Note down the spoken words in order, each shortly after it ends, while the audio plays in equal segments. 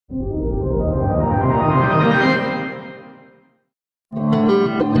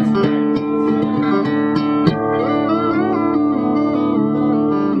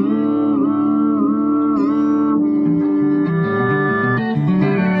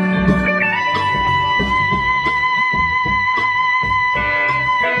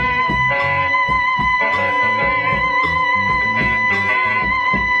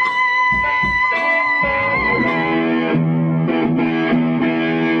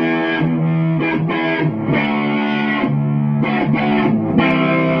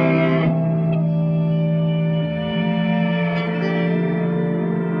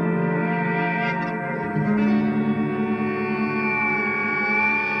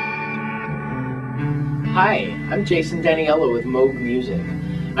Hi, I'm Jason Daniello with Moog Music.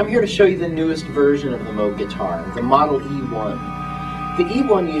 I'm here to show you the newest version of the Moog guitar, the Model E1. The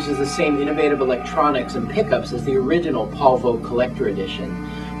E1 uses the same innovative electronics and pickups as the original Paul Vogt Collector Edition,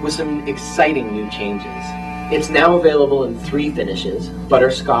 with some exciting new changes. It's now available in 3 finishes: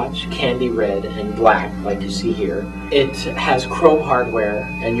 butterscotch, candy red, and black, like you see here. It has chrome hardware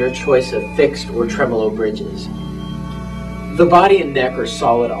and your choice of fixed or tremolo bridges. The body and neck are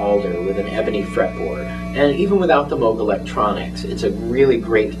solid alder with an ebony fretboard, and even without the Moog electronics, it's a really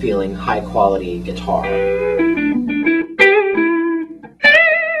great feeling, high quality guitar.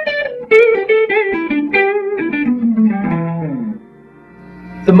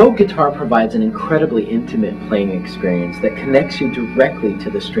 The Moog guitar provides an incredibly intimate playing experience that connects you directly to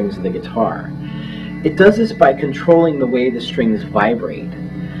the strings of the guitar. It does this by controlling the way the strings vibrate.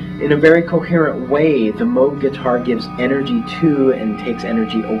 In a very coherent way, the Moog guitar gives energy to and takes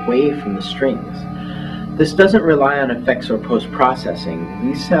energy away from the strings. This doesn't rely on effects or post-processing.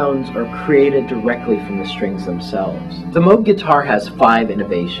 These sounds are created directly from the strings themselves. The Moog guitar has 5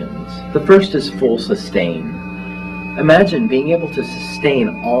 innovations. The first is full sustain. Imagine being able to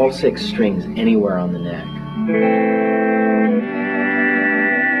sustain all 6 strings anywhere on the neck.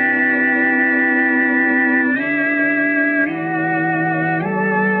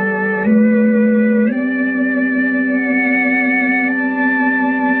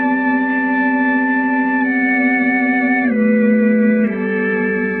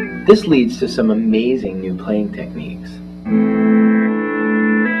 This leads to some amazing new playing techniques.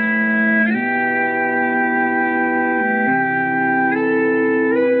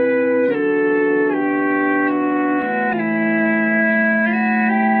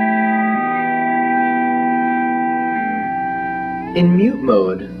 In mute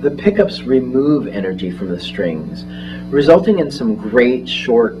mode, the pickups remove energy from the strings, resulting in some great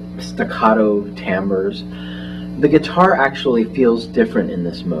short staccato timbres. The guitar actually feels different in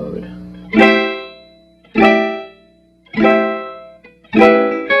this mode.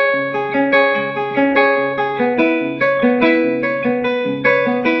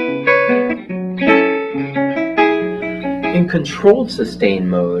 In controlled sustain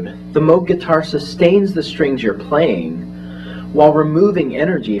mode, the Moog guitar sustains the strings you're playing while removing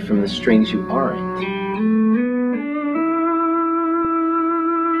energy from the strings you aren't.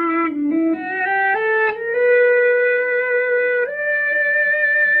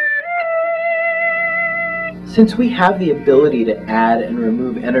 Since we have the ability to add and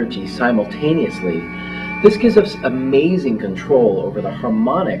remove energy simultaneously, this gives us amazing control over the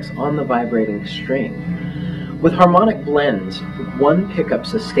harmonics on the vibrating string. With harmonic blends, one pickup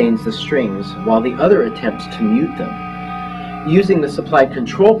sustains the strings while the other attempts to mute them. Using the supplied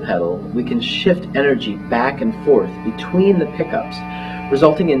control pedal, we can shift energy back and forth between the pickups,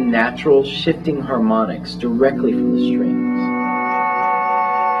 resulting in natural shifting harmonics directly from the strings.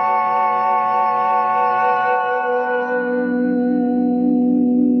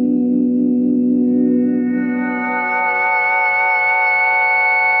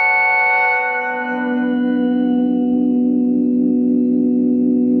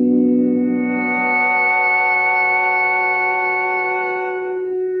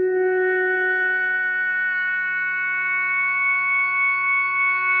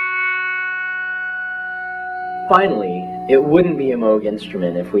 Finally, it wouldn't be a Moog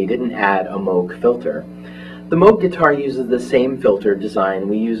instrument if we didn't add a Moog filter. The Moog guitar uses the same filter design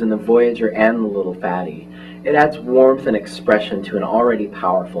we use in the Voyager and the Little Fatty. It adds warmth and expression to an already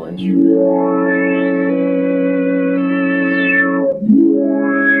powerful instrument.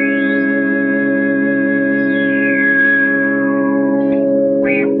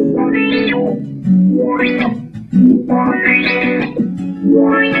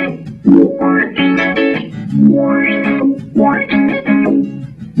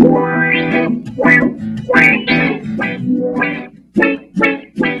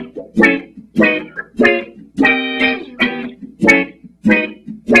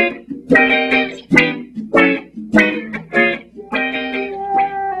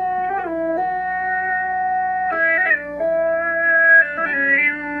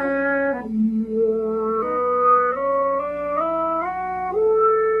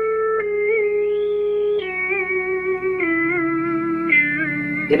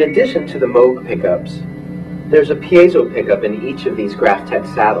 In addition to the Moog pickups, there's a piezo pickup in each of these Graphtec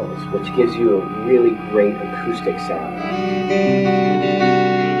saddles, which gives you a really great acoustic sound.